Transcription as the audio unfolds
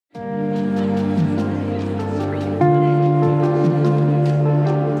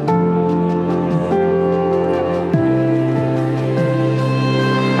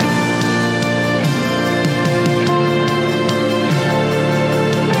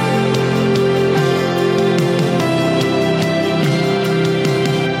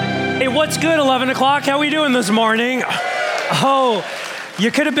11 o'clock. How we doing this morning? Oh,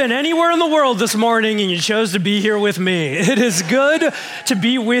 you could have been anywhere in the world this morning and you chose to be here with me. It is good to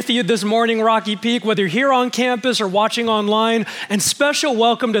be with you this morning, Rocky Peak, whether you're here on campus or watching online. And special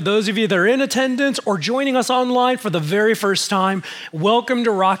welcome to those of you that are in attendance or joining us online for the very first time. Welcome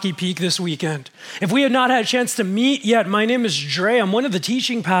to Rocky Peak this weekend. If we have not had a chance to meet yet, my name is Dre. I'm one of the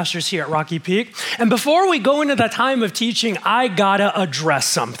teaching pastors here at Rocky Peak. And before we go into that time of teaching, I gotta address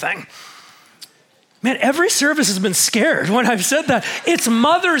something. Man, every service has been scared when I've said that. It's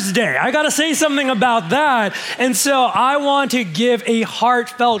Mother's Day. I got to say something about that. And so I want to give a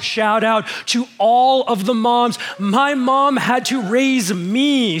heartfelt shout out to all of the moms. My mom had to raise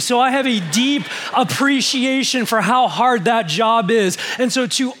me, so I have a deep appreciation for how hard that job is. And so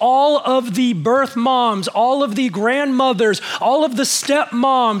to all of the birth moms, all of the grandmothers, all of the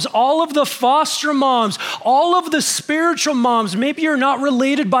stepmoms, all of the foster moms, all of the spiritual moms, maybe you're not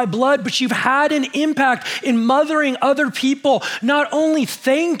related by blood, but you've had an impact in mothering other people. Not only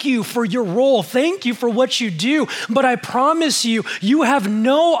thank you for your role, thank you for what you do, but I promise you, you have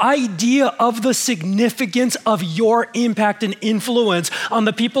no idea of the significance of your impact and influence on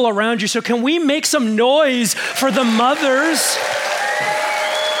the people around you. So can we make some noise for the mothers?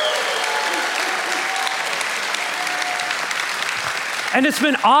 And it's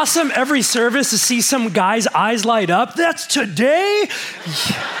been awesome every service to see some guys' eyes light up. That's today?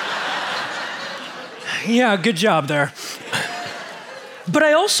 Yeah, good job there. But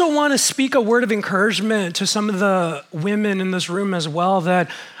I also want to speak a word of encouragement to some of the women in this room as well,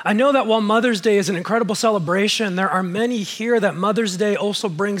 that I know that while Mother's Day is an incredible celebration, there are many here that Mother's Day also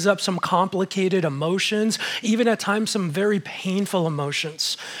brings up some complicated emotions, even at times some very painful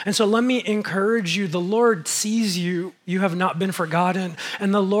emotions. And so let me encourage you, the Lord sees you, you have not been forgotten,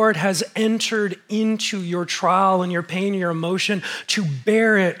 and the Lord has entered into your trial and your pain and your emotion to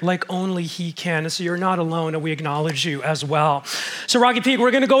bear it like only He can. And so you're not alone, and we acknowledge you as well. So Rocky Peak,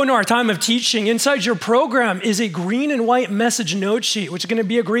 we're going to go into our time of teaching. Inside your program is a green and white message note sheet, which is going to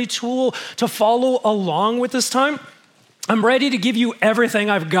be a great tool to follow along with this time. I'm ready to give you everything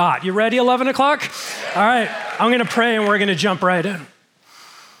I've got. You ready, 11 o'clock? All right, I'm going to pray and we're going to jump right in.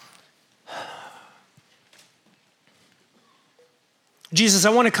 Jesus, I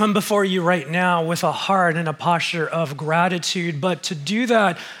want to come before you right now with a heart and a posture of gratitude, but to do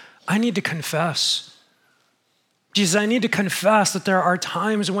that, I need to confess. Jesus, I need to confess that there are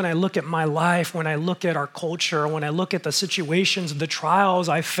times when I look at my life, when I look at our culture, when I look at the situations, the trials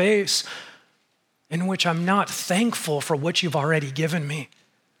I face, in which I'm not thankful for what you've already given me.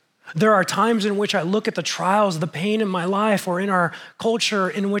 There are times in which I look at the trials, the pain in my life or in our culture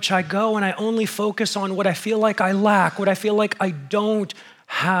in which I go and I only focus on what I feel like I lack, what I feel like I don't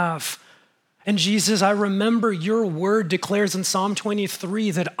have. And Jesus, I remember your word declares in Psalm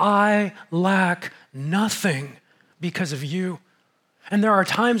 23 that I lack nothing because of you. And there are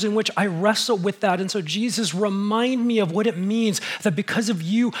times in which I wrestle with that. And so Jesus, remind me of what it means that because of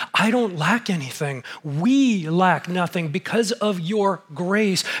you, I don't lack anything. We lack nothing because of your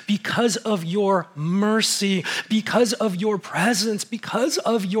grace, because of your mercy, because of your presence, because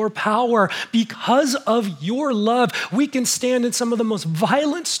of your power, because of your love. We can stand in some of the most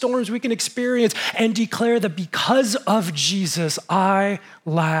violent storms we can experience and declare that because of Jesus, I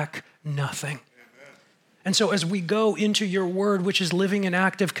lack nothing. And so as we go into your word, which is living and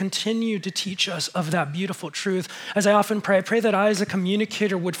active, continue to teach us of that beautiful truth. As I often pray, I pray that I as a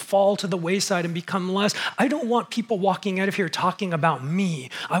communicator would fall to the wayside and become less. I don't want people walking out of here talking about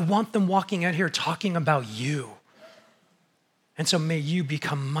me. I want them walking out here talking about you. And so may you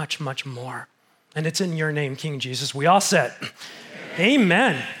become much, much more. And it's in your name, King Jesus. We all said,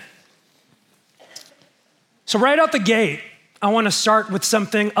 amen. So right out the gate, I want to start with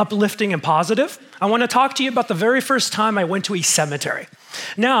something uplifting and positive. I want to talk to you about the very first time I went to a cemetery.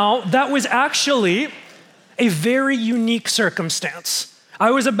 Now, that was actually a very unique circumstance.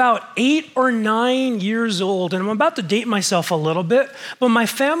 I was about 8 or 9 years old, and I'm about to date myself a little bit, but my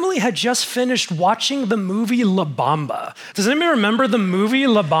family had just finished watching the movie La Bamba. Does anybody remember the movie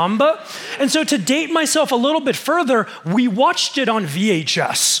La Bamba? And so to date myself a little bit further, we watched it on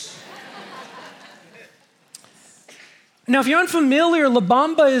VHS. Now, if you're unfamiliar, La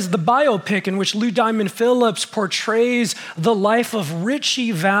Bamba is the biopic in which Lou Diamond Phillips portrays the life of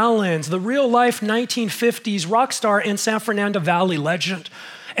Ritchie Valens, the real-life 1950s rock star and San Fernando Valley legend.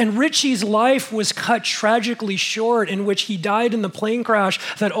 And Ritchie's life was cut tragically short, in which he died in the plane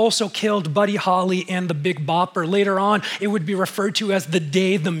crash that also killed Buddy Holly and the Big Bopper. Later on, it would be referred to as the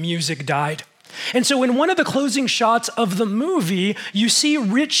day the music died. And so in one of the closing shots of the movie, you see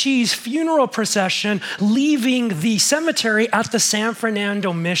Ritchie's funeral procession leaving the cemetery at the San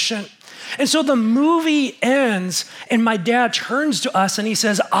Fernando Mission. And so the movie ends, and my dad turns to us and he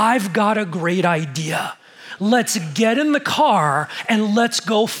says, I've got a great idea. Let's get in the car and let's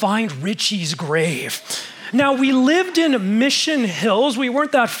go find Richie's grave. Now, we lived in Mission Hills. We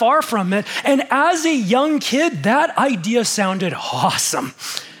weren't that far from it. And as a young kid, that idea sounded awesome.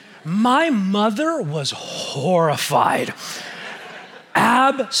 My mother was horrified.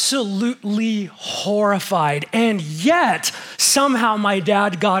 Absolutely horrified. And yet, somehow my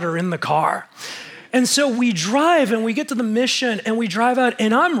dad got her in the car. And so we drive and we get to the mission and we drive out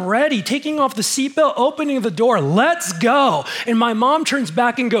and I'm ready, taking off the seatbelt, opening the door, let's go. And my mom turns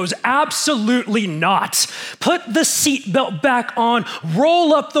back and goes, absolutely not. Put the seatbelt back on,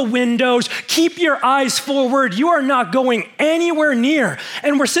 roll up the windows, keep your eyes forward. You are not going anywhere near.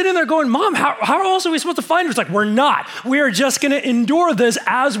 And we're sitting there going, Mom, how else are we supposed to find her? It's like, we're not. We are just gonna endure this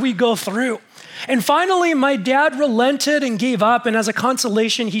as we go through. And finally, my dad relented and gave up. And as a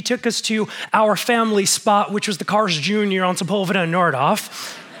consolation, he took us to our family spot, which was the Cars Jr. on Sepulveda and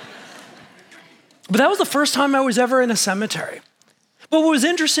Nordhoff. But that was the first time I was ever in a cemetery. But what was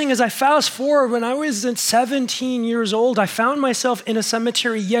interesting is I fast forward, when I was 17 years old, I found myself in a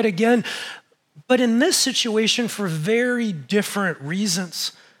cemetery yet again, but in this situation for very different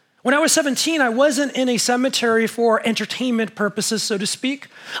reasons. When I was 17, I wasn't in a cemetery for entertainment purposes, so to speak.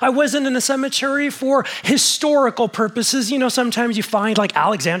 I wasn't in a cemetery for historical purposes. You know, sometimes you find like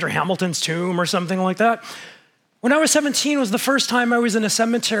Alexander Hamilton's tomb or something like that. When I was 17 was the first time I was in a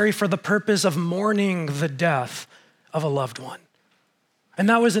cemetery for the purpose of mourning the death of a loved one. And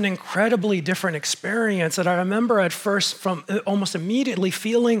that was an incredibly different experience that I remember at first from almost immediately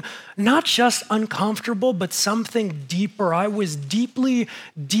feeling not just uncomfortable, but something deeper. I was deeply,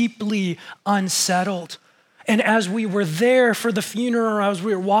 deeply unsettled. And as we were there for the funeral, as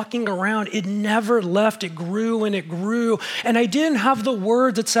we were walking around, it never left. It grew and it grew. And I didn't have the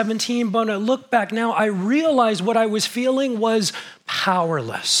words at 17, but when I look back now, I realized what I was feeling was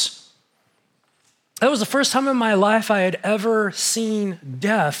powerless. That was the first time in my life I had ever seen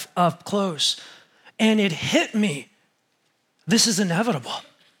death up close. And it hit me. This is inevitable.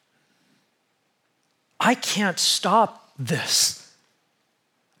 I can't stop this.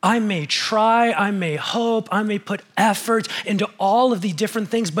 I may try, I may hope, I may put effort into all of the different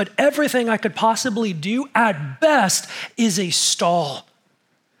things, but everything I could possibly do at best is a stall.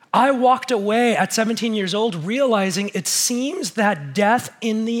 I walked away at 17 years old realizing it seems that death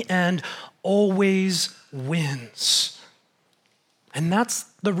in the end always wins. And that's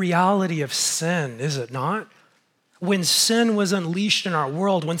the reality of sin, is it not? When sin was unleashed in our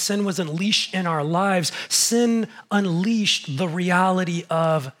world, when sin was unleashed in our lives, sin unleashed the reality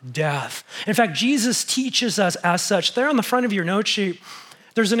of death. In fact, Jesus teaches us as such. There on the front of your note sheet,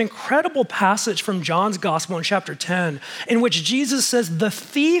 there's an incredible passage from John's gospel in chapter 10 in which Jesus says, the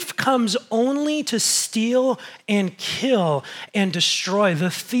thief comes only to steal and kill and destroy.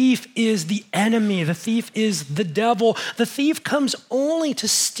 The thief is the enemy. The thief is the devil. The thief comes only to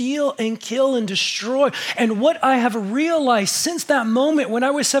steal and kill and destroy. And what I have realized since that moment when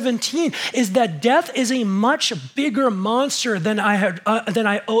I was 17 is that death is a much bigger monster than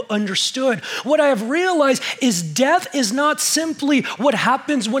I understood. What I have realized is death is not simply what happens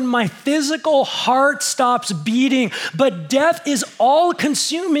when my physical heart stops beating, but death is all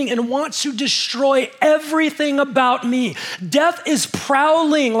consuming and wants to destroy everything about me. Death is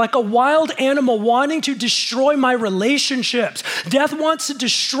prowling like a wild animal wanting to destroy my relationships. Death wants to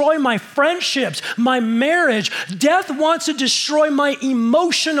destroy my friendships, my marriage. Death wants to destroy my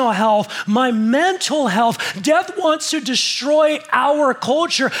emotional health, my mental health. Death wants to destroy our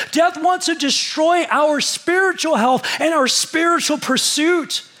culture. Death wants to destroy our spiritual health and our spiritual pursuit.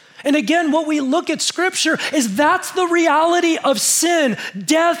 And again, what we look at scripture is that's the reality of sin.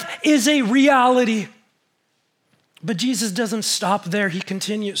 Death is a reality. But Jesus doesn't stop there. He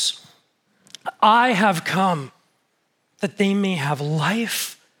continues. I have come that they may have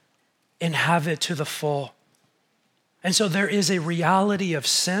life and have it to the full. And so there is a reality of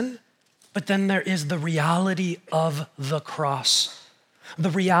sin, but then there is the reality of the cross. The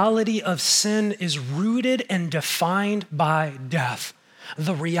reality of sin is rooted and defined by death.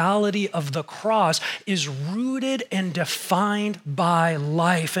 The reality of the cross is rooted and defined by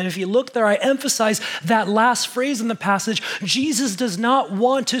life. And if you look there, I emphasize that last phrase in the passage. Jesus does not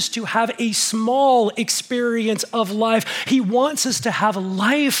want us to have a small experience of life. He wants us to have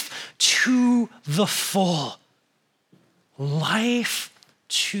life to the full. Life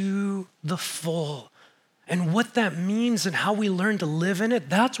to the full. And what that means and how we learn to live in it,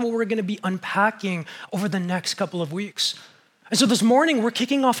 that's what we're going to be unpacking over the next couple of weeks. And so this morning, we're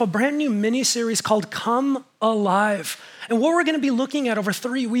kicking off a brand new mini-series called Come Alive. And what we're going to be looking at over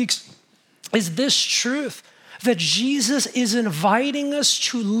 3 weeks is this truth, that Jesus is inviting us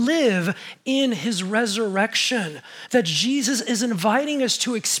to live in his resurrection, that Jesus is inviting us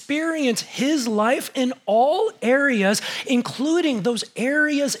to experience his life in all areas, including those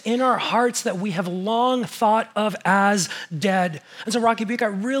areas in our hearts that we have long thought of as dead. And so Rocky Peak, I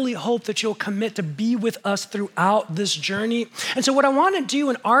really hope that you'll commit to be with us throughout this journey. And so what I want to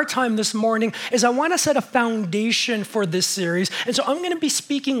do in our time this morning is I want to set a foundation for this series. And so I'm going to be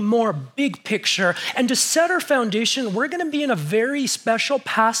speaking more big picture, and to set our foundation, we're going to be in a very special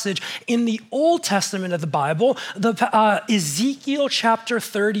passage in the Old Testament of the Bible, Ezekiel chapter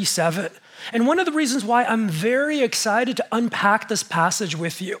 37. And one of the reasons why I'm very excited to unpack this passage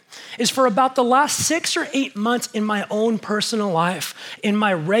with you is for about the last 6 or 8 months in my own personal life, in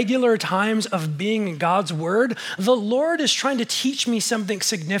my regular times of being in God's word, the Lord is trying to teach me something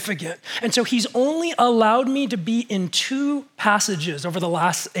significant. And so he's only allowed me to be in 2 passages over the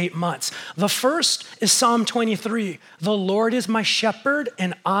last 8 months. The first is Psalm 23. The Lord is my shepherd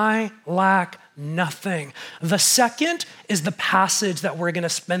and I lack nothing. The second is the passage that we're going to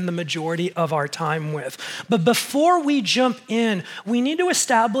spend the majority of our time with. But before we jump in, we need to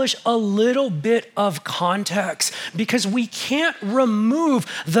establish a little bit of context, because we can't remove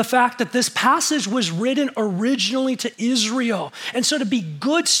the fact that this passage was written originally to Israel. And so to be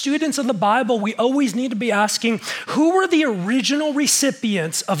good students of the Bible, we always need to be asking, who were the original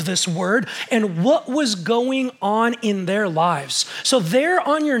recipients of this word and what was going on in their lives? So there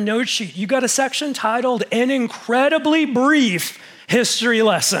on your note sheet, you got a section titled An Incredibly Brief History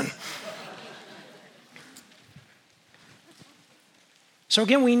Lesson. So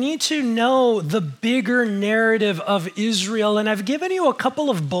again, we need to know the bigger narrative of Israel, and I've given you a couple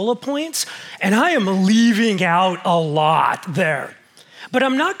of bullet points, and I am leaving out a lot there. But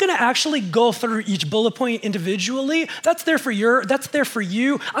I'm not going to actually go through each bullet point individually. That's there for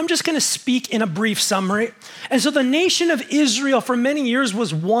you. I'm just going to speak in a brief summary. And so the nation of Israel for many years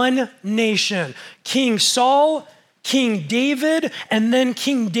was one nation. King Saul, King David, and then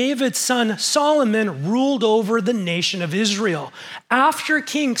King David's son Solomon ruled over the nation of Israel. After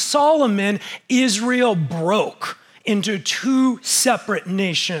King Solomon, Israel broke into 2 separate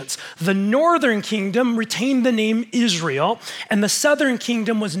nations. The northern kingdom retained the name Israel, and the southern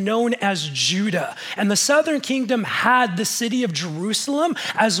kingdom was known as Judah. And the southern kingdom had the city of Jerusalem,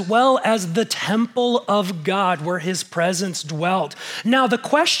 as well as the temple of God, where his presence dwelt. Now, the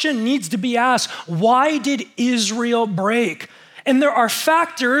question needs to be asked, why did Israel break? And there are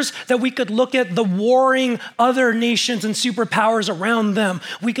factors that we could look at: the warring other nations and superpowers around them.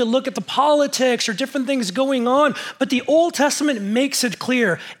 We could look at the politics or different things going on, but the Old Testament makes it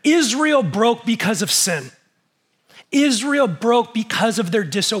clear: Israel broke because of sin. Israel broke because of their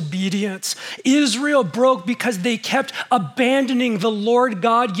disobedience. Israel broke because they kept abandoning the Lord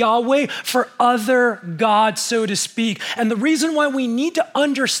God, Yahweh, for other gods, so to speak. And the reason why we need to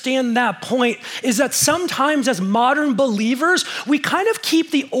understand that point is that sometimes as modern believers, we kind of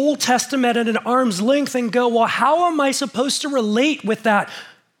keep the Old Testament at an arm's length and go, well, how am I supposed to relate with that?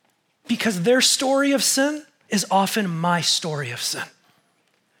 Because their story of sin is often my story of sin.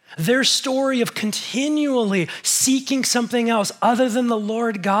 Their story of continually seeking something else other than the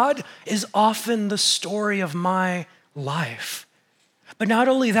Lord God is often the story of my life. But not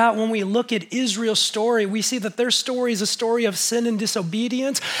only that, when we look at Israel's story, we see that their story is a story of sin and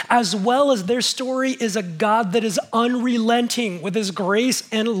disobedience, as well as their story is a God that is unrelenting with his grace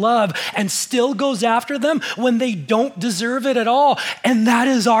and love and still goes after them when they don't deserve it at all. And that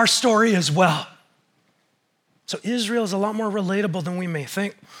is our story as well. So Israel is a lot more relatable than we may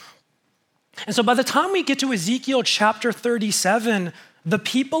think. And so by the time we get to Ezekiel chapter 37, the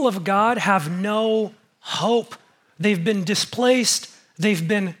people of God have no hope. They've been displaced. They've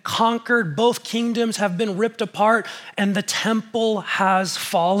been conquered. Both kingdoms have been ripped apart, and the temple has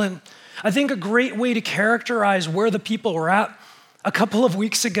fallen. I think a great way to characterize where the people were at: a couple of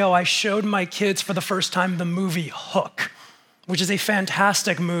weeks ago, I showed my kids for the first time the movie Hook, which is a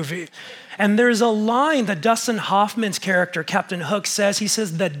fantastic movie. And there's a line that Dustin Hoffman's character, Captain Hook, says. He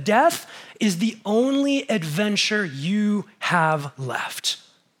says that death is the only adventure you have left.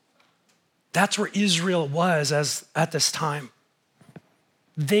 That's where Israel was at this time.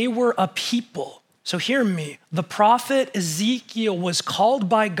 They were a people. So hear me. The prophet Ezekiel was called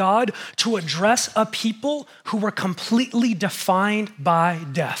by God to address a people who were completely defined by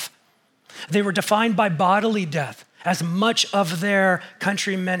death. They were defined by bodily death, as much of their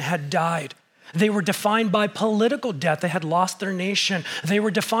countrymen had died. They were defined by political death. They had lost their nation. They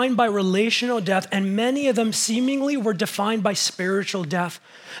were defined by relational death, and many of them seemingly were defined by spiritual death.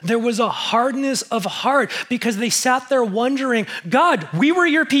 There was a hardness of heart because they sat there wondering, God, we were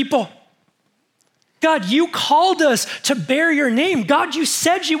your people. God, you called us to bear your name. God, you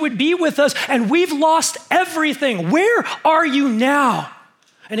said you would be with us, and we've lost everything. Where are you now?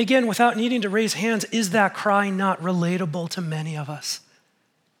 And again, without needing to raise hands, is that cry not relatable to many of us?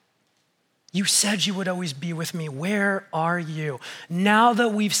 You said you would always be with me. Where are you? Now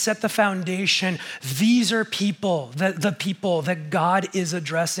that we've set the foundation, these are the people that God is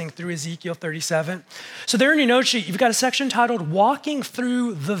addressing through Ezekiel 37. So there in your note sheet, you've got a section titled Walking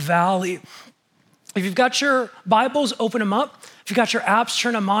Through the Valley. If you've got your Bibles, open them up. If you've got your apps,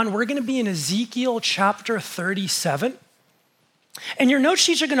 turn them on. We're gonna be in Ezekiel chapter 37. And your note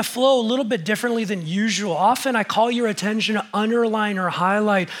sheets are gonna flow a little bit differently than usual. Often I call your attention to underline or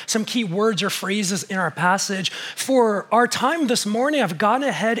highlight some key words or phrases in our passage. For our time this morning, I've gone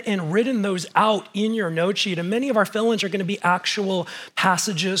ahead and written those out in your note sheet, and many of our fill-ins are gonna be actual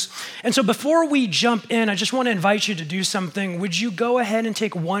passages. And so before we jump in, I just wanna invite you to do something. Would you go ahead and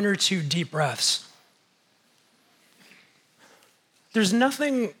take 1 or 2 deep breaths? There's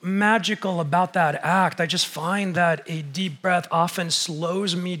nothing magical about that act. I just find that a deep breath often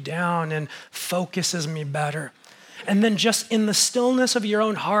slows me down and focuses me better. And then just in the stillness of your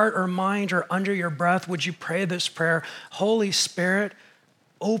own heart or mind or under your breath, would you pray this prayer? Holy Spirit,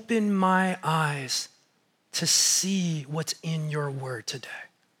 open my eyes to see what's in your word today.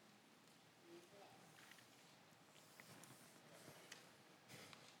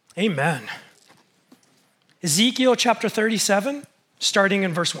 Amen. Ezekiel chapter 37. Starting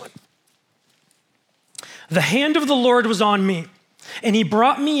in verse 1. The hand of the Lord was on me, and he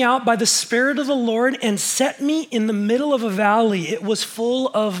brought me out by the Spirit of the Lord and set me in the middle of a valley. It was full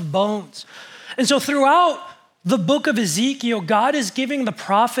of bones. And so throughout the book of Ezekiel, God is giving the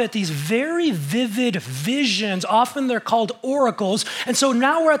prophet these very vivid visions. Often they're called oracles. And so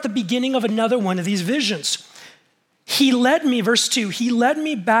now we're at the beginning of another one of these visions. He led me, verse 2, he led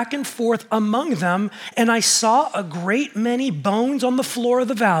me back and forth among them, and I saw a great many bones on the floor of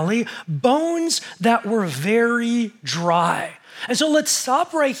the valley, bones that were very dry. And so let's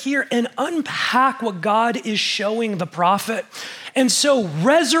stop right here and unpack what God is showing the prophet. And so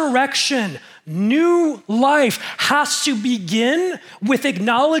resurrection, new life has to begin with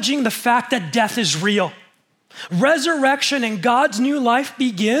acknowledging the fact that death is real. Resurrection and God's new life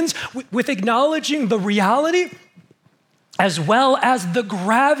begins with acknowledging the reality as well as the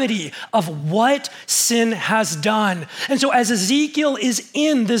gravity of what sin has done. And so as Ezekiel is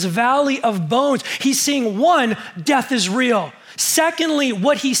in this valley of bones, he's seeing, one, death is real. Secondly,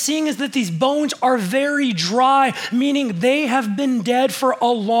 what he's seeing is that these bones are very dry, meaning they have been dead for a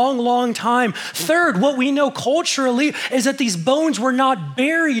long, long time. Third, what we know culturally is that these bones were not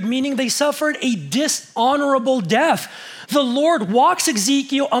buried, meaning they suffered a dishonorable death. The Lord walks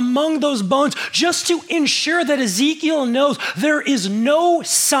Ezekiel among those bones just to ensure that Ezekiel knows there is no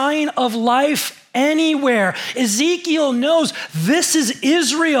sign of life anywhere. Ezekiel knows this is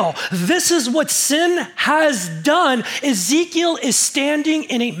Israel. This is what sin has done. Ezekiel is standing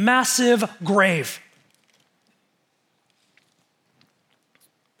in a massive grave.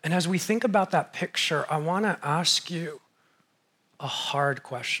 And as we think about that picture, I want to ask you a hard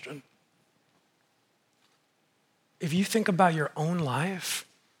question. If you think about your own life,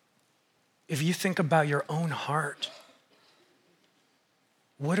 if you think about your own heart,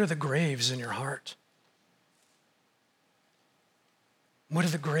 what are the graves in your heart? What are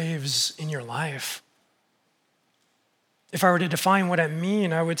the graves in your life? If I were to define what I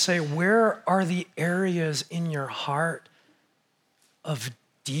mean, I would say, where are the areas in your heart of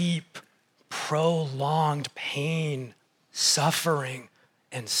deep, prolonged pain, suffering,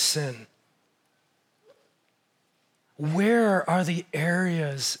 and sin? Where are the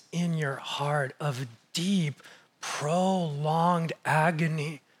areas in your heart of deep, prolonged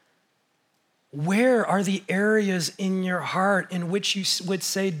agony? Where are the areas in your heart in which you would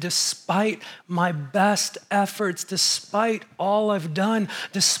say, despite my best efforts, despite all I've done,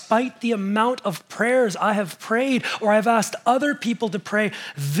 despite the amount of prayers I have prayed or I've asked other people to pray,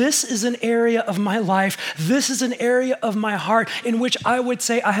 this is an area of my life, this is an area of my heart in which I would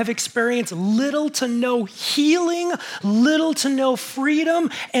say I have experienced little to no healing, little to no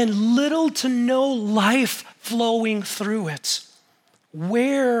freedom, and little to no life flowing through it.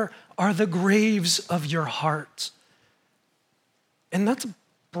 Where are the graves of your heart? And that's a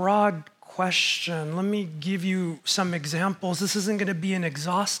broad question. Let me give you some examples. This isn't going to be an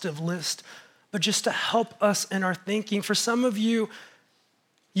exhaustive list, but just to help us in our thinking. For some of you,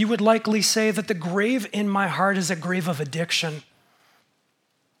 you would likely say that the grave in my heart is a grave of addiction.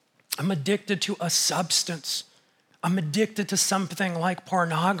 I'm addicted to a substance. I'm addicted to something like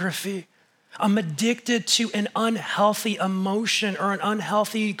pornography. I'm addicted to an unhealthy emotion or an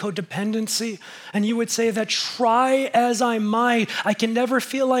unhealthy codependency. And you would say that try as I might, I can never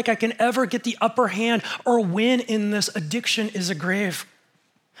feel like I can ever get the upper hand or win in this. Addiction is a grave.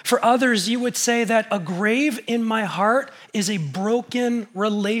 For others, you would say that a grave in my heart is a broken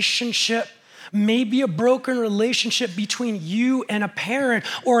relationship. Maybe a broken relationship between you and a parent,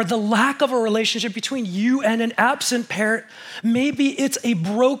 or the lack of a relationship between you and an absent parent. Maybe it's a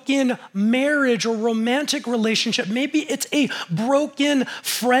broken marriage or romantic relationship. Maybe it's a broken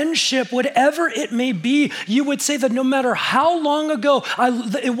friendship. Whatever it may be, you would say that no matter how long ago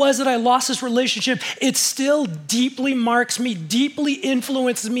it was that I lost this relationship, it still deeply marks me, deeply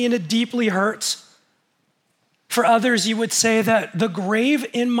influences me, and it deeply hurts. For others, you would say that the grave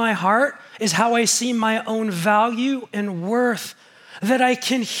in my heart is how I see my own value and worth, that I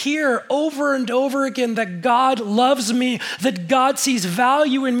can hear over and over again that God loves me, that God sees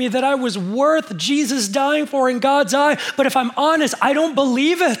value in me, that I was worth Jesus dying for in God's eye. But if I'm honest, I don't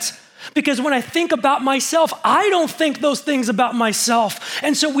believe it. Because when I think about myself, I don't think those things about myself.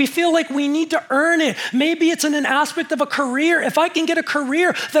 And so we feel like we need to earn it. Maybe it's in an aspect of a career. If I can get a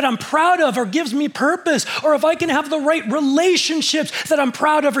career that I'm proud of or gives me purpose, or if I can have the right relationships that I'm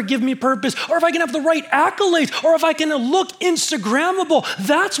proud of or give me purpose, or if I can have the right accolades, or if I can look Instagrammable,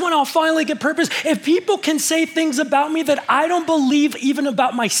 that's when I'll finally get purpose. If people can say things about me that I don't believe even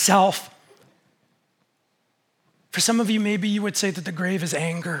about myself. For some of you, maybe you would say that the grave is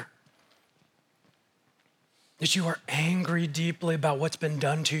anger. That you are angry deeply about what's been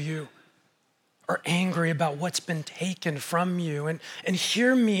done to you, or angry about what's been taken from you. And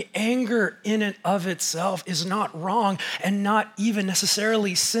hear me, anger in and of itself is not wrong and not even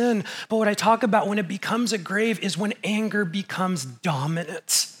necessarily sin. But what I talk about when it becomes a grave is when anger becomes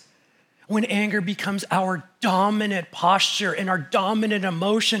dominance. When anger becomes our dominant posture and our dominant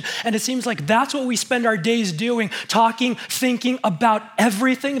emotion. And it seems like that's what we spend our days doing, talking, thinking about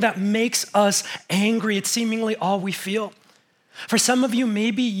everything that makes us angry. It's seemingly all we feel. For some of you,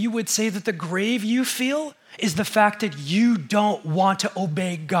 maybe you would say that the grave you feel is the fact that you don't want to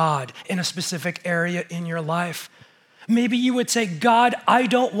obey God in a specific area in your life. Maybe you would say, God, I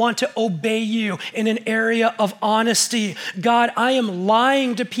don't want to obey you in an area of honesty. God, I am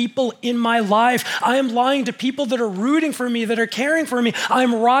lying to people in my life. I am lying to people that are rooting for me, that are caring for me.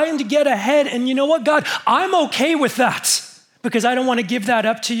 I'm lying to get ahead. And you know what, God, I'm okay with that because I don't want to give that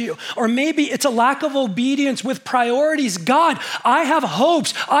up to you. Or maybe it's a lack of obedience with priorities. God, I have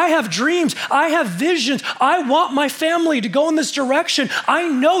hopes. I have dreams. I have visions. I want my family to go in this direction. I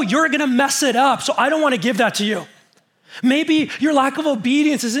know you're going to mess it up, so I don't want to give that to you. Maybe your lack of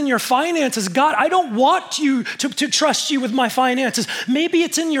obedience is in your finances. God, I don't want you to trust you with my finances. Maybe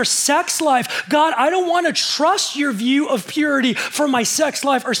it's in your sex life. God, I don't want to trust your view of purity for my sex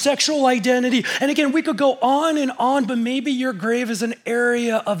life or sexual identity. And again, we could go on, but maybe your grave is an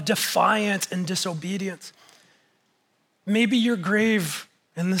area of defiance and disobedience. Maybe your grave,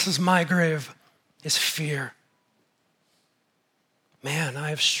 and this is my grave, is fear. Man, I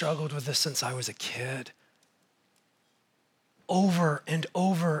have struggled with this since I was a kid. Over and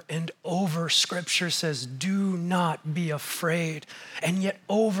over and over, Scripture says, do not be afraid. And yet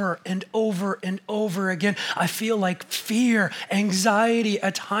over and over and over again, I feel like fear, anxiety,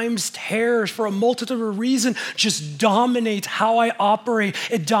 at times terror for a multitude of reasons just dominates how I operate.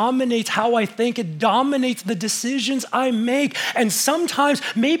 It dominates how I think. It dominates the decisions I make. And sometimes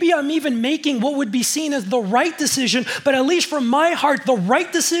maybe I'm even making what would be seen as the right decision, but at least from my heart, the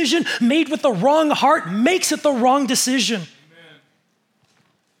right decision made with the wrong heart makes it the wrong decision.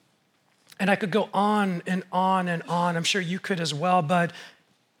 And I could go on and on and on. I'm sure you could as well, but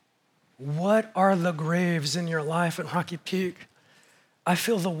what are the graves in your life at Rocky Peak? I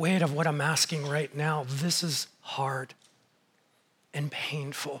feel the weight of what I'm asking right now. This is hard and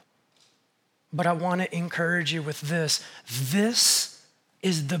painful. But I want to encourage you with this. This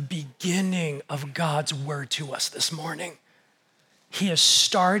is the beginning of God's word to us this morning. He is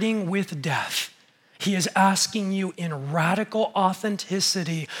starting with death. He is asking you in radical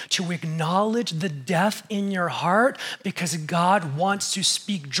authenticity to acknowledge the death in your heart because God wants to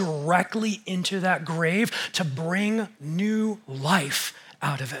speak directly into that grave to bring new life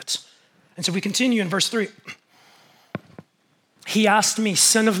out of it. And so we continue in verse 3. He asked me,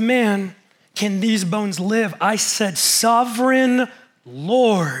 Son of man, can these bones live? I said, Sovereign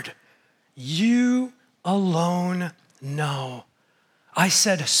Lord, you alone know. I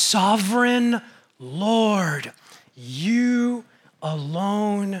said, Sovereign Lord, you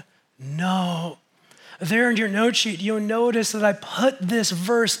alone know. There in your note sheet, you'll notice that I put this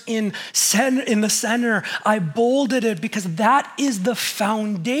verse in the center. I bolded it because that is the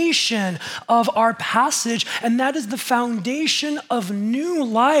foundation of our passage, and that is the foundation of new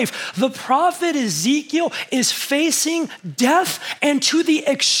life. The prophet Ezekiel is facing death, and to the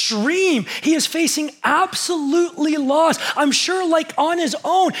extreme. He is facing absolutely loss. I'm sure like on his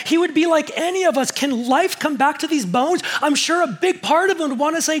own, he would be like any of us. Can life come back to these bones? I'm sure a big part of him would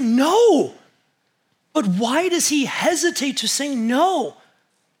want to say no. But why does he hesitate to say no?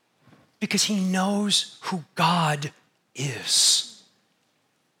 Because he knows who God is.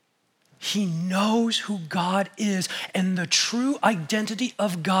 He knows who God is, and the true identity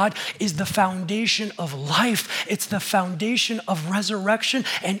of God is the foundation of life. It's the foundation of resurrection,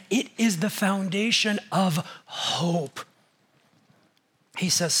 and it is the foundation of hope. He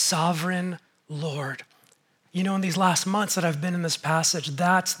says, Sovereign Lord. You know, in these last months that I've been in this passage,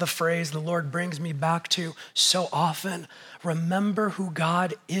 that's the phrase the Lord brings me back to so often. Remember who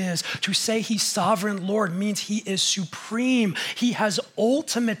God is. To say he's sovereign Lord means he is supreme. He has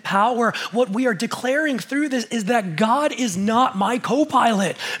ultimate power. What we are declaring through this is that God is not my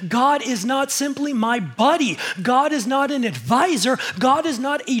co-pilot. God is not simply my buddy. God is not an advisor. God is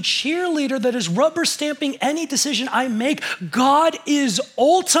not a cheerleader that is rubber stamping any decision I make. God is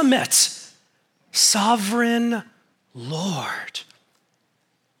ultimate. Sovereign Lord.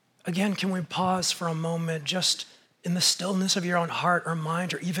 Again, can we pause for a moment, just in the stillness of your own heart or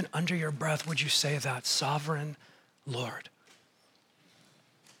mind, or even under your breath, would you say that? Sovereign Lord.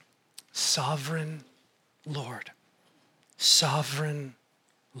 Sovereign Lord. Sovereign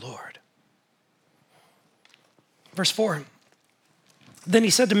Lord. Verse 4. Then he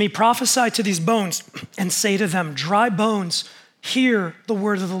said to me, prophesy to these bones and say to them, dry bones, hear the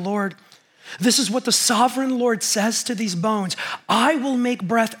word of the Lord. This is what the sovereign Lord says to these bones. I will make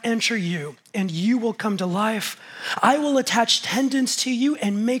breath enter you, and you will come to life. I will attach tendons to you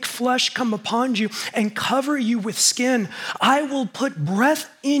and make flesh come upon you and cover you with skin. I will put breath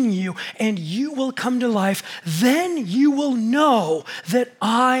in you, and you will come to life. Then you will know that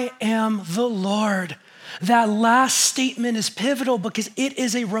I am the Lord. That last statement is pivotal because it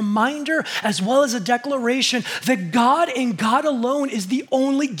is a reminder as well as a declaration that God and God alone is the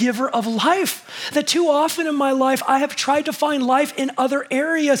only giver of life. That too often in my life, I have tried to find life in other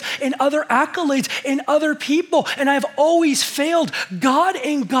areas, in other accolades, in other people, and I've always failed. God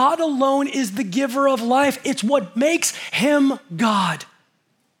and God alone is the giver of life. It's what makes him God.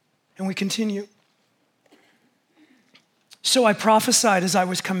 And we continue. So I prophesied as I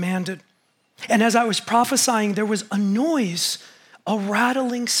was commanded. And as I was prophesying, there was a noise, a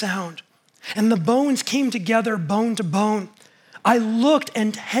rattling sound, and the bones came together bone to bone. I looked,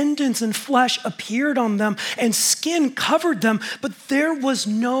 and tendons and flesh appeared on them, and skin covered them, but there was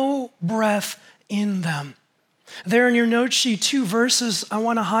no breath in them. There in your note sheet, 2 verses I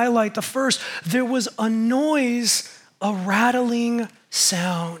want to highlight. The first, there was a noise, a rattling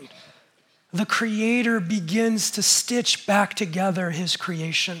sound. The Creator begins to stitch back together his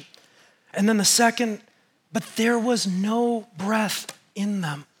creation. And then the second, but there was no breath in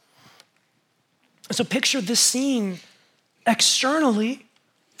them. So picture this scene. Externally,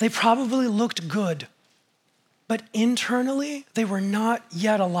 they probably looked good, but internally, they were not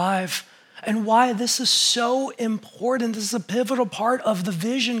yet alive. And why this is so important, this is a pivotal part of the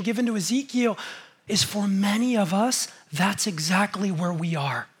vision given to Ezekiel, is for many of us, that's exactly where we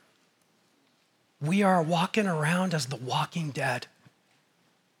are. We are walking around as the walking dead.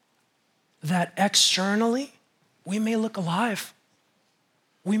 That externally, we may look alive.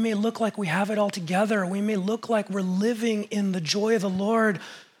 We may look like we have it all together. We may look like we're living in the joy of the Lord,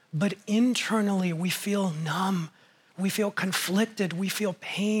 but internally we feel numb. We feel conflicted, we feel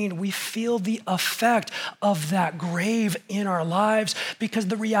pain, we feel the effect of that grave in our lives, because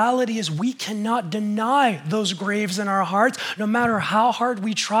the reality is we cannot deny those graves in our hearts, no matter how hard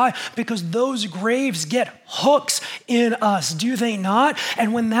we try, because those graves get hooks in us, do they not?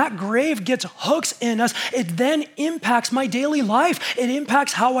 And when that grave gets hooks in us, it then impacts my daily life. It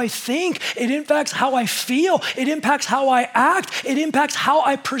impacts how I think, it impacts how I feel, it impacts how I act, it impacts how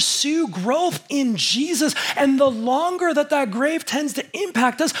I pursue growth in Jesus. And the longer that grave tends to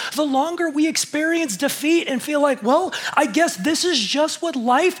impact us, the longer we experience defeat and feel like, well, I guess this is just what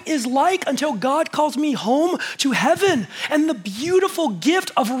life is like until God calls me home to heaven. And the beautiful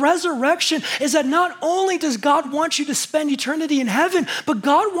gift of resurrection is that not only does God want you to spend eternity in heaven, but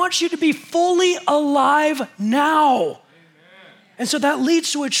God wants you to be fully alive now. Amen. And so that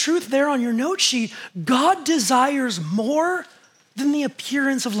leads to a truth there on your note sheet. God desires more than the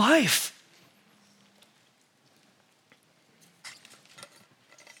appearance of life.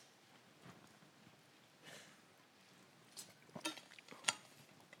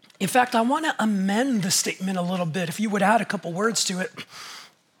 In fact, I want to amend the statement a little bit. If you would add a couple words to it.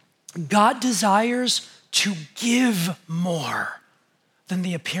 God desires to give more than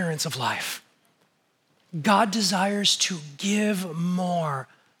the appearance of life. God desires to give more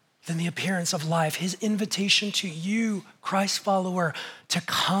than the appearance of life. His invitation to you, Christ follower, to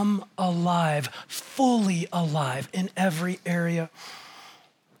come alive, fully alive in every area.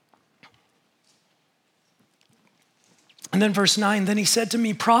 And then verse 9, then he said to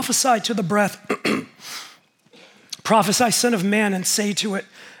me, prophesy to the breath, prophesy, son of man, and say to it,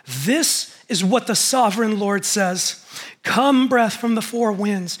 this is what the sovereign Lord says. Come, breath from the four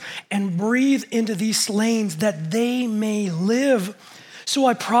winds, and breathe into these slain that they may live. So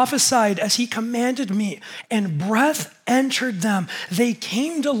I prophesied as he commanded me, and breath entered them. They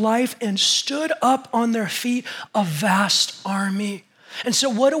came to life and stood up on their feet, a vast army. And so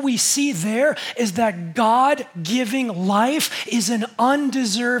what do we see there is that God giving life is an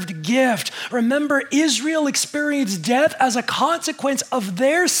undeserved gift. Remember, Israel experienced death as a consequence of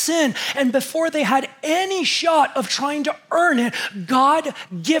their sin. And before they had any shot of trying to earn it, God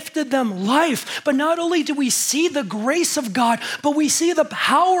gifted them life. But not only do we see the grace of God, but we see the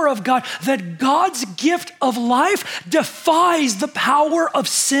power of God, that God's gift of life defies the power of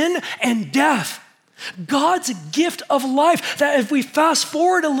sin and death. God's gift of life, that if we fast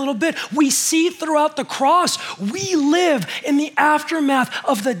forward a little bit, we see throughout the cross, we live in the aftermath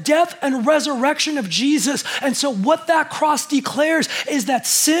of the death and resurrection of Jesus. And so what that cross declares is that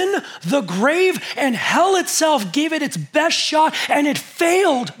sin, the grave, and hell itself gave it its best shot, and it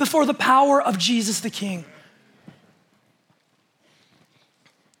failed before the power of Jesus the King.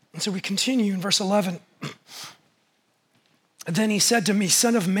 And so we continue in verse 11. Then he said to me,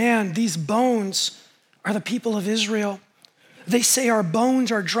 son of man, these bones are the people of Israel. They say our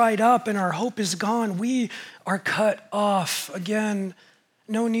bones are dried up and our hope is gone. We are cut off. Again,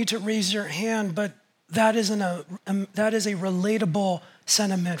 no need to raise your hand, but that is a relatable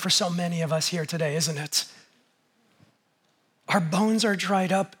sentiment for so many of us here today, isn't it? Our bones are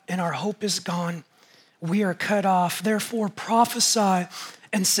dried up and our hope is gone. We are cut off. Therefore prophesy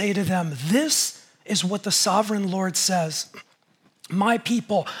and say to them, this is what the sovereign Lord says. My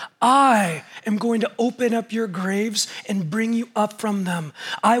people, I am going to open up your graves and bring you up from them.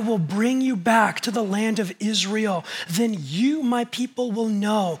 I will bring you back to the land of Israel. Then you, my people, will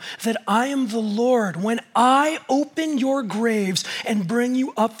know that I am the Lord. When I open your graves and bring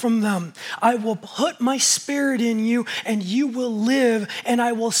you up from them, I will put my spirit in you and you will live, and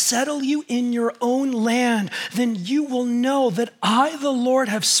I will settle you in your own land. Then you will know that I, the Lord,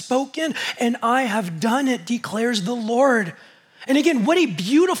 have spoken and I have done it, declares the Lord. And again, what a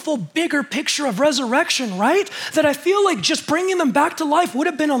beautiful, bigger picture of resurrection, right? That I feel like just bringing them back to life would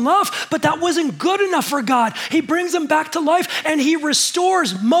have been enough, but that wasn't good enough for God. He brings them back to life and he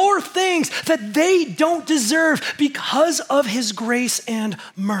restores more things that they don't deserve because of his grace and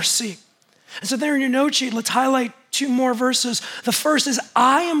mercy. And so there in your note sheet, let's highlight two more verses. The first is,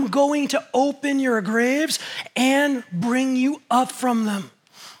 I am going to open your graves and bring you up from them.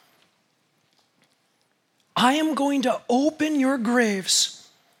 I am going to open your graves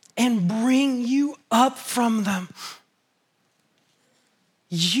and bring you up from them.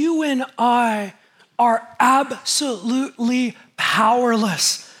 You and I are absolutely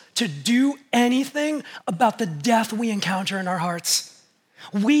powerless to do anything about the death we encounter in our hearts.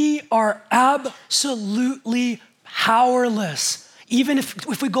 We are absolutely powerless. Even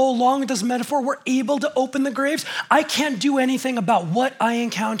if we go along with this metaphor, we're able to open the graves. I can't do anything about what I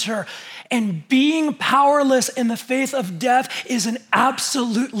encounter. And being powerless in the face of death is an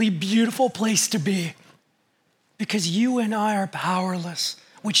absolutely beautiful place to be, because you and I are powerless,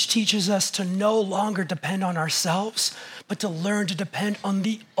 which teaches us to no longer depend on ourselves, but to learn to depend on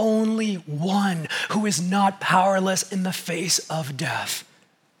the only one who is not powerless in the face of death,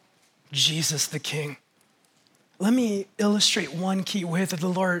 Jesus the King. Let me illustrate one key way that the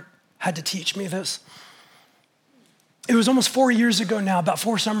Lord had to teach me this. It was almost 4 years ago now, about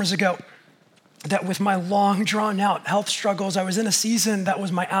 4 summers ago, that with my long drawn out health struggles, I was in a season that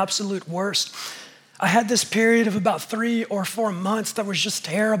was my absolute worst. I had this period of about 3 or 4 months that was just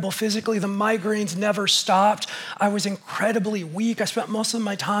terrible physically. The migraines never stopped. I was incredibly weak. I spent most of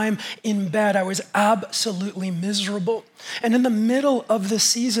my time in bed. I was absolutely miserable. And in the middle of this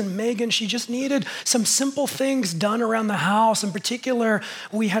season, Megan, she just needed some simple things done around the house. In particular,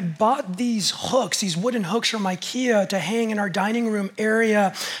 we had bought these hooks, these wooden hooks from IKEA to hang in our dining room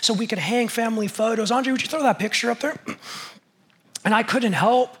area so we could hang family photos. Andre, would you throw that picture up there? And I couldn't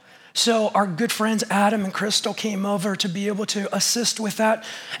help So our good friends Adam and Crystal came over to be able to assist with that.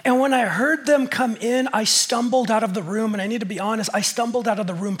 And when I heard them come in, I stumbled out of the room. And I need to be honest, I stumbled out of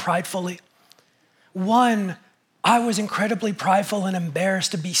the room pridefully. One, I was incredibly prideful and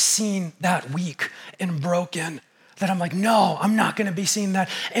embarrassed to be seen that weak and broken. That I'm like, no, I'm not gonna be seen that.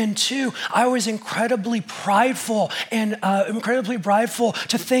 And two, I was incredibly prideful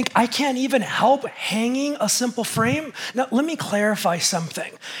to think I can't even help hanging a simple frame. Now, let me clarify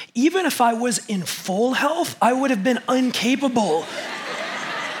something. Even if I was in full health, I would have been incapable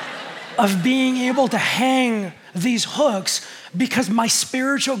of being able to hang these hooks because my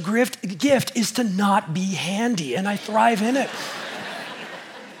spiritual gift is to not be handy, and I thrive in it.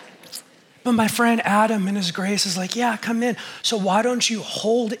 But my friend Adam in his grace is like, yeah, come in. So why don't you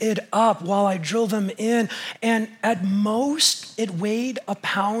hold it up while I drill them in? And at most, it weighed a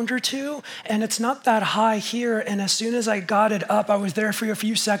pound or two, and it's not that high here. And as soon as I got it up, I was there for a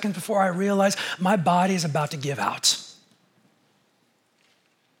few seconds before I realized my body is about to give out.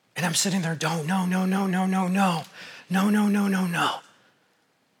 And I'm sitting there, no.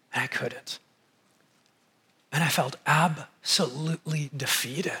 And I couldn't. And I felt absolutely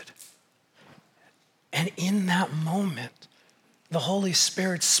defeated. And in that moment, the Holy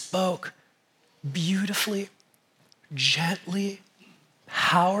Spirit spoke beautifully, gently,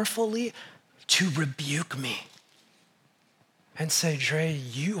 powerfully to rebuke me and say, Dre,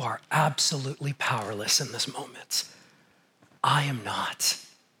 you are absolutely powerless in this moment. I am not.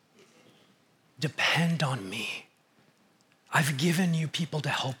 Depend on me. I've given you people to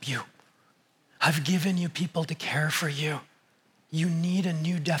help you. I've given you people to care for you. You need a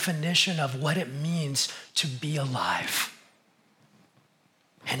new definition of what it means to be alive.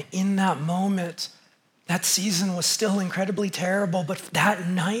 And in that moment, that season was still incredibly terrible, but that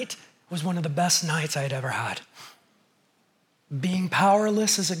night was one of the best nights I had ever had. Being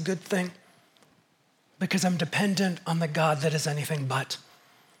powerless is a good thing because I'm dependent on the God that is anything but.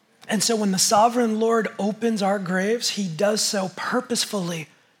 And so when the sovereign Lord opens our graves, he does so purposefully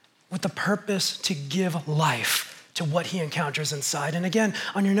with the purpose to give life to what he encounters inside. And again,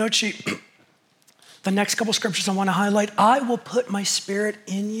 on your note sheet, the next couple scriptures I want to highlight, I will put my spirit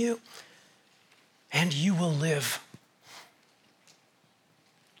in you and you will live.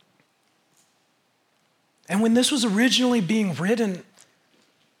 And when this was originally being written,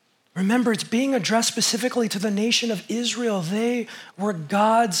 remember, it's being addressed specifically to the nation of Israel. They were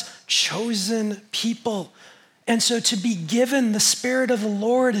God's chosen people. And so to be given the Spirit of the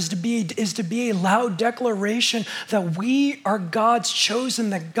Lord is to be a loud declaration that we are God's chosen,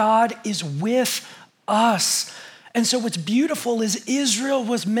 that God is with us. And so what's beautiful is Israel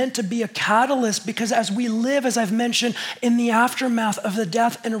was meant to be a catalyst because as we live, as I've mentioned, in the aftermath of the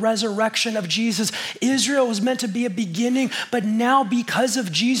death and resurrection of Jesus, Israel was meant to be a beginning, but now because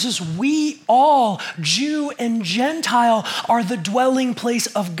of Jesus, we all, Jew and Gentile, are the dwelling place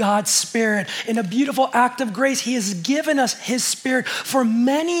of God's Spirit. In a beautiful act of grace, he has given us his Spirit for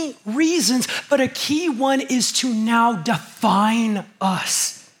many reasons, but a key one is to now define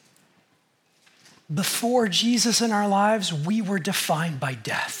us. Before Jesus in our lives, we were defined by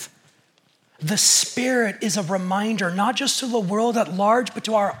death. The Spirit is a reminder, not just to the world at large, but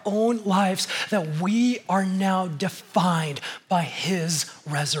to our own lives, that we are now defined by his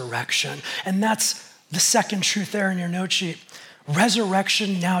resurrection. And that's the second truth there in your note sheet.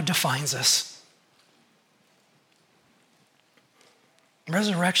 Resurrection now defines us.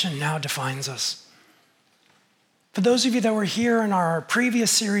 Resurrection now defines us. For those of you that were here in our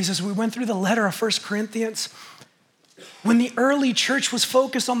previous series, as we went through the letter of 1 Corinthians, when the early church was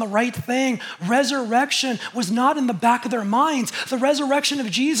focused on the right thing, resurrection was not in the back of their minds. The resurrection of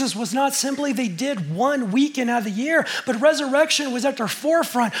Jesus was not simply they did one weekend out of the year, but resurrection was at their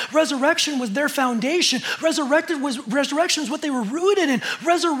forefront. Resurrection was their foundation. Resurrection was what they were rooted in.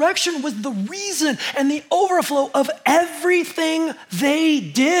 Resurrection was the reason and the overflow of everything they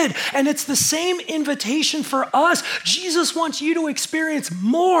did. And it's the same invitation for us. Jesus wants you to experience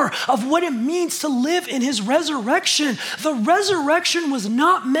more of what it means to live in his resurrection. The resurrection was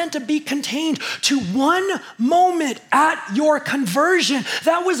not meant to be contained to one moment at your conversion.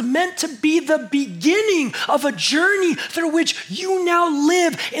 That was meant to be the beginning of a journey through which you now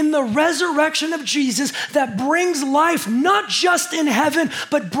live in the resurrection of Jesus that brings life not just in heaven,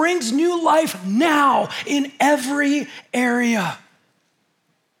 but brings new life now in every area.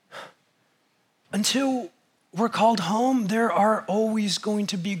 Until we're called home, there are always going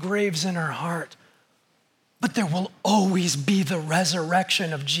to be graves in our heart. But there will always be the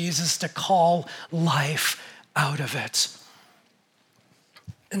resurrection of Jesus to call life out of it.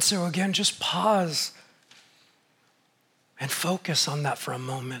 And so again, just pause and focus on that for a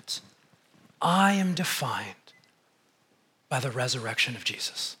moment. I am defined by the resurrection of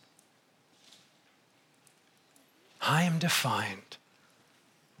Jesus. I am defined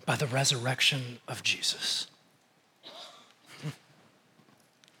by the resurrection of Jesus.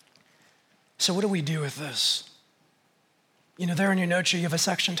 So what do we do with this? You know, there in your notes sheet, you have a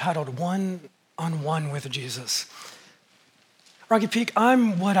section titled One-on-One with Jesus. Rocky Peak,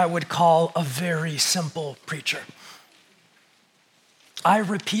 I'm what I would call a very simple preacher. I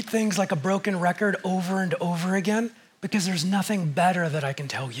repeat things like a broken record over and over again because there's nothing better that I can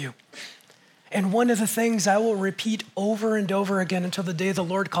tell you. And one of the things I will repeat over and over again until the day the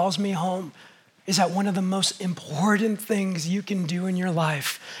Lord calls me home is that one of the most important things you can do in your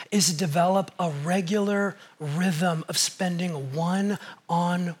life is develop a regular rhythm of spending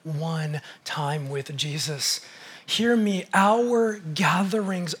one-on-one time with Jesus. Hear me, our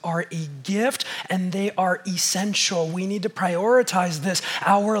gatherings are a gift and they are essential. We need to prioritize this.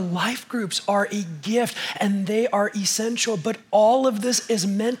 Our life groups are a gift and they are essential, but all of this is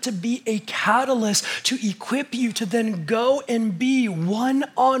meant to be a catalyst to equip you to then go and be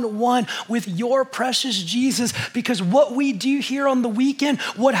one-on-one with your precious Jesus, because what we do here on the weekend,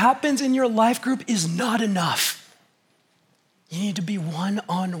 what happens in your life group is not enough. You need to be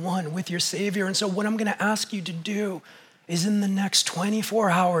one-on-one with your Savior. And so what I'm gonna ask you to do is in the next 24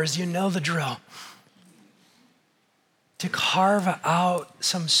 hours, you know the drill, to carve out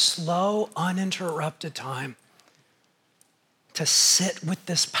some slow, uninterrupted time to sit with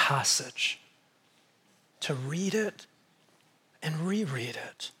this passage, to read it and reread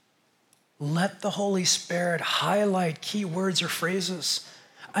it. Let the Holy Spirit highlight key words or phrases.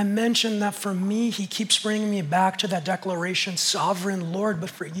 I mentioned that for me, he keeps bringing me back to that declaration, sovereign Lord, but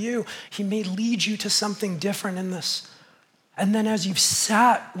for you, he may lead you to something different in this. And then as you've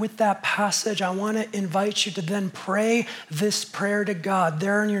sat with that passage, I want to invite you to then pray this prayer to God.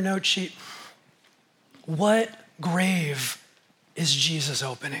 There in your note sheet, what grave is Jesus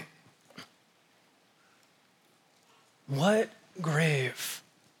opening? What grave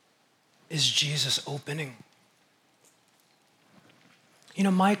is Jesus opening? You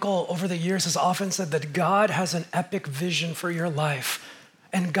know, Michael, over the years, has often said that God has an epic vision for your life.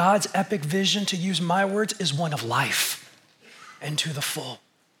 And God's epic vision, to use my words, is one of life and to the full.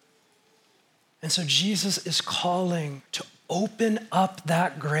 And so Jesus is calling to open up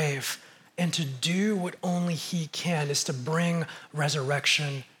that grave and to do what only he can, is to bring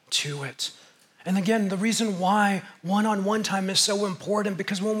resurrection to it. And again, the reason why one-on-one time is so important,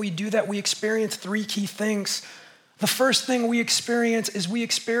 because when we do that, we experience three key things. The first thing we experience is we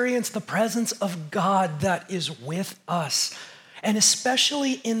experience the presence of God that is with us. And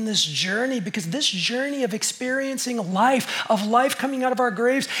especially in this journey, because this journey of experiencing life, of life coming out of our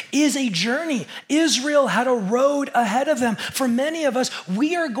graves, is a journey. Israel had a road ahead of them. For many of us,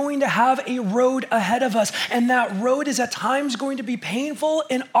 we are going to have a road ahead of us. And that road is at times going to be painful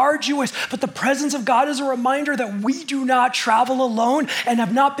and arduous. But the presence of God is a reminder that we do not travel alone and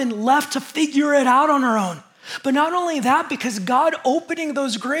have not been left to figure it out on our own. But not only that, because God opening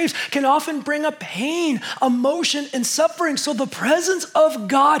those graves can often bring up pain, emotion, and suffering. So the presence of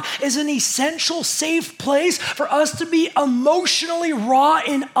God is an essential, safe place for us to be emotionally raw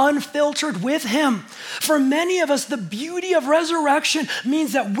and unfiltered with him. For many of us, the beauty of resurrection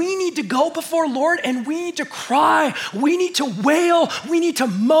means that we need to go before Lord and we need to cry, we need to wail, we need to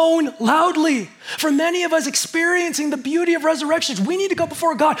moan loudly. For many of us experiencing the beauty of resurrection, we need to go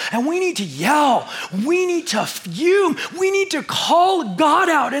before God and we need to yell, we need to fume, we need to call God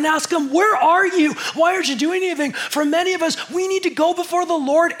out and ask him, where are you? Why aren't you doing anything? For many of us, we need to go before the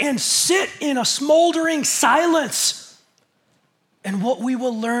Lord and sit in a smoldering silence. And what we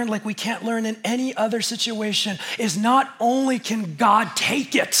will learn, like we can't learn in any other situation, is not only can God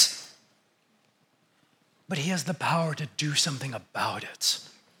take it, but he has the power to do something about it.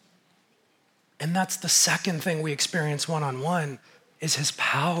 And that's the second thing we experience one-on-one, is his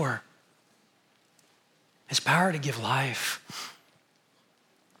power. His power to give life.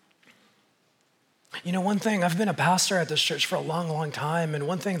 You know, one thing, I've been a pastor at this church for a long, long time, and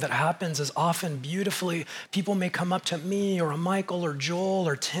one thing that happens is often beautifully, people may come up to me or a Michael or Joel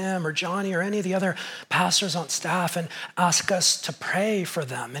or Tim or Johnny or any of the other pastors on staff and ask us to pray for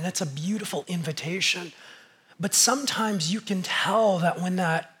them. And it's a beautiful invitation. But sometimes you can tell that when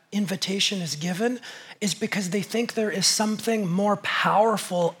that invitation is given is because they think there is something more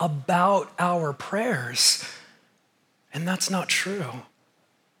powerful about our prayers. And that's not true,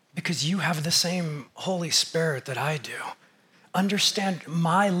 because you have the same Holy Spirit that I do. Understand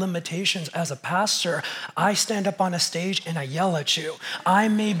my limitations as a pastor. I stand up on a stage and I yell at you. I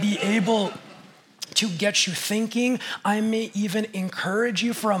may be able to get you thinking. I may even encourage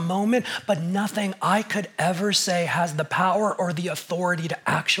you for a moment, but nothing I could ever say has the power or the authority to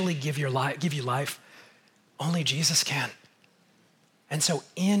actually give you life. Only Jesus can. And so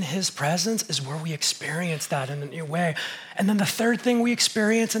in his presence is where we experience that in a new way. And then the third thing we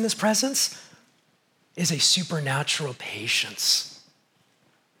experience in this presence is a supernatural patience.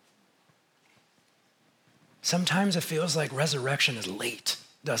 Sometimes it feels like resurrection is late,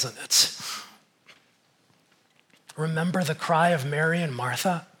 doesn't it? Remember the cry of Mary and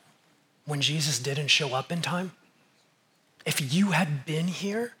Martha when Jesus didn't show up in time? If you had been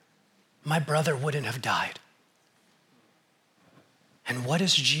here, my brother wouldn't have died. And what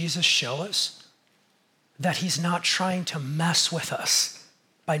does Jesus show us? That he's not trying to mess with us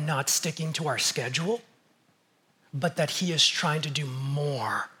by not sticking to our schedule, but that he is trying to do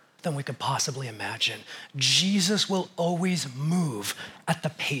more than we could possibly imagine. Jesus will always move at the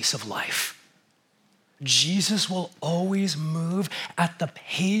pace of life. Jesus will always move at the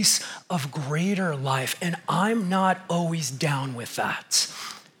pace of greater life, and I'm not always down with that.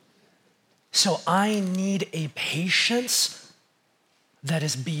 So I need a patience that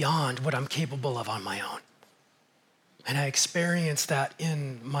is beyond what I'm capable of on my own. And I experience that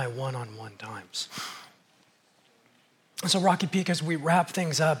in my one-on-one times. So Rocky Peak, as we wrap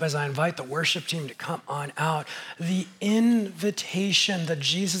things up, as I invite the worship team to come on out, the invitation that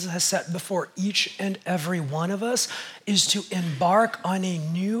Jesus has set before each and every one of us is to embark on a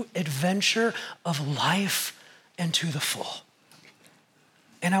new adventure of life and to the full.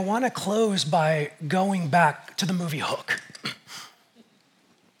 And I want to close by going back to the movie Hook.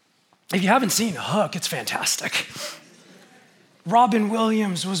 If you haven't seen Hook, it's fantastic. Robin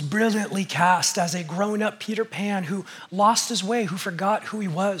Williams was brilliantly cast as a grown-up Peter Pan who lost his way, who forgot who he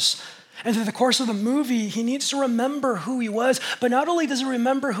was. And through the course of the movie, he needs to remember who he was. But not only does he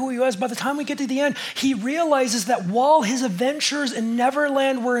remember who he was, by the time we get to the end, he realizes that while his adventures in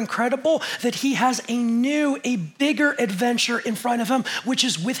Neverland were incredible, that he has a bigger adventure in front of him, which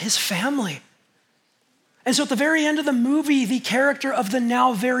is with his family. And so at the very end of the movie, the character of the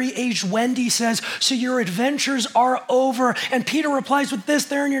now very aged Wendy says, "So your adventures are over." And Peter replies with this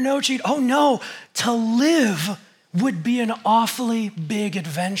there in your note sheet, "Oh no, to live would be an awfully big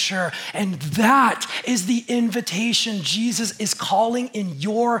adventure." And that is the invitation Jesus is calling in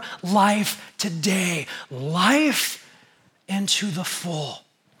your life today. Life and to the full.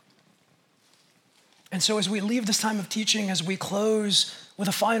 And so as we leave this time of teaching, as we close with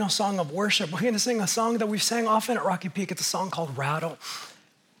a final song of worship, we're going to sing a song that we've sang often at Rocky Peak. It's a song called Rattle.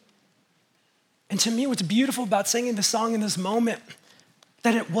 And to me, what's beautiful about singing the song in this moment,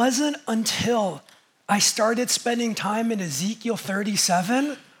 that it wasn't until I started spending time in Ezekiel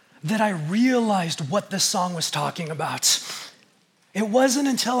 37 that I realized what this song was talking about. It wasn't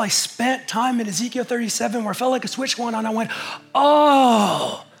until I spent time in Ezekiel 37 where I felt like a switch going on, I went,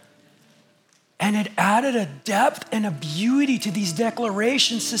 oh. And it added a depth and a beauty to these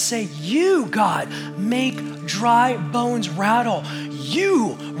declarations to say, you, God, make dry bones rattle.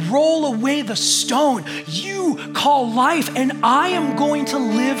 You roll away the stone. You call life, and I am going to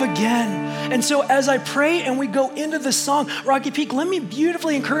live again. And so as I pray and we go into this song, Rocky Peak, let me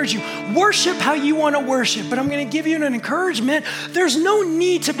beautifully encourage you. Worship how you want to worship, but I'm going to give you an encouragement. There's no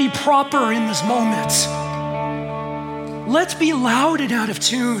need to be proper in this moment. Let's be loud and out of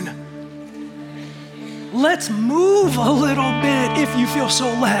tune. Let's move a little bit if you feel so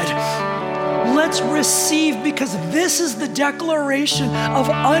led. Let's receive, because this is the declaration of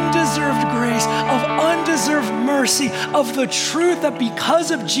undeserved grace, of undeserved mercy, of the truth that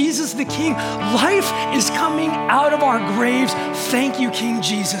because of Jesus the King, life is coming out of our graves. Thank you, King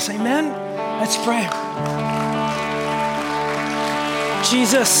Jesus. Amen. Let's pray.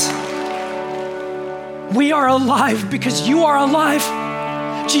 Jesus, we are alive because you are alive.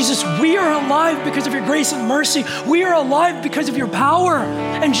 Jesus, we are alive because of your grace and mercy. We are alive because of your power.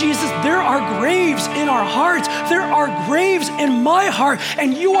 And Jesus, there are graves in our hearts. There are graves in my heart.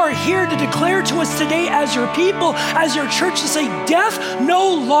 And you are here to declare to us today as your people, as your church, to say death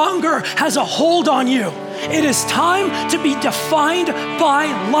no longer has a hold on you. It is time to be defined by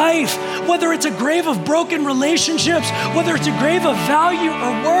life. Whether it's a grave of broken relationships, whether it's a grave of value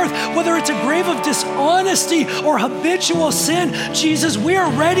or worth, whether it's a grave of dishonesty or habitual sin, Jesus, we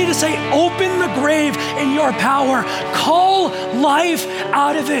are ready to say, open the grave in your power. Call life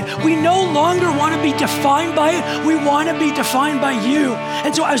out of it. We no longer want to be defined by it. We want to be defined by you.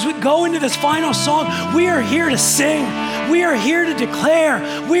 And so as we go into this final song, we are here to sing. We are here to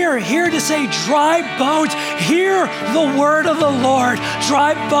declare. We are here to say, dry bones, bones, hear the word of the Lord.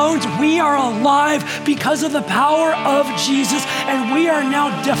 Dry bones, we are alive because of the power of Jesus, and we are now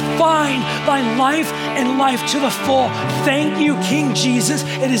defined by life and life to the full. Thank you, King Jesus.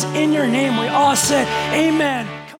 It is in your name we all said, amen.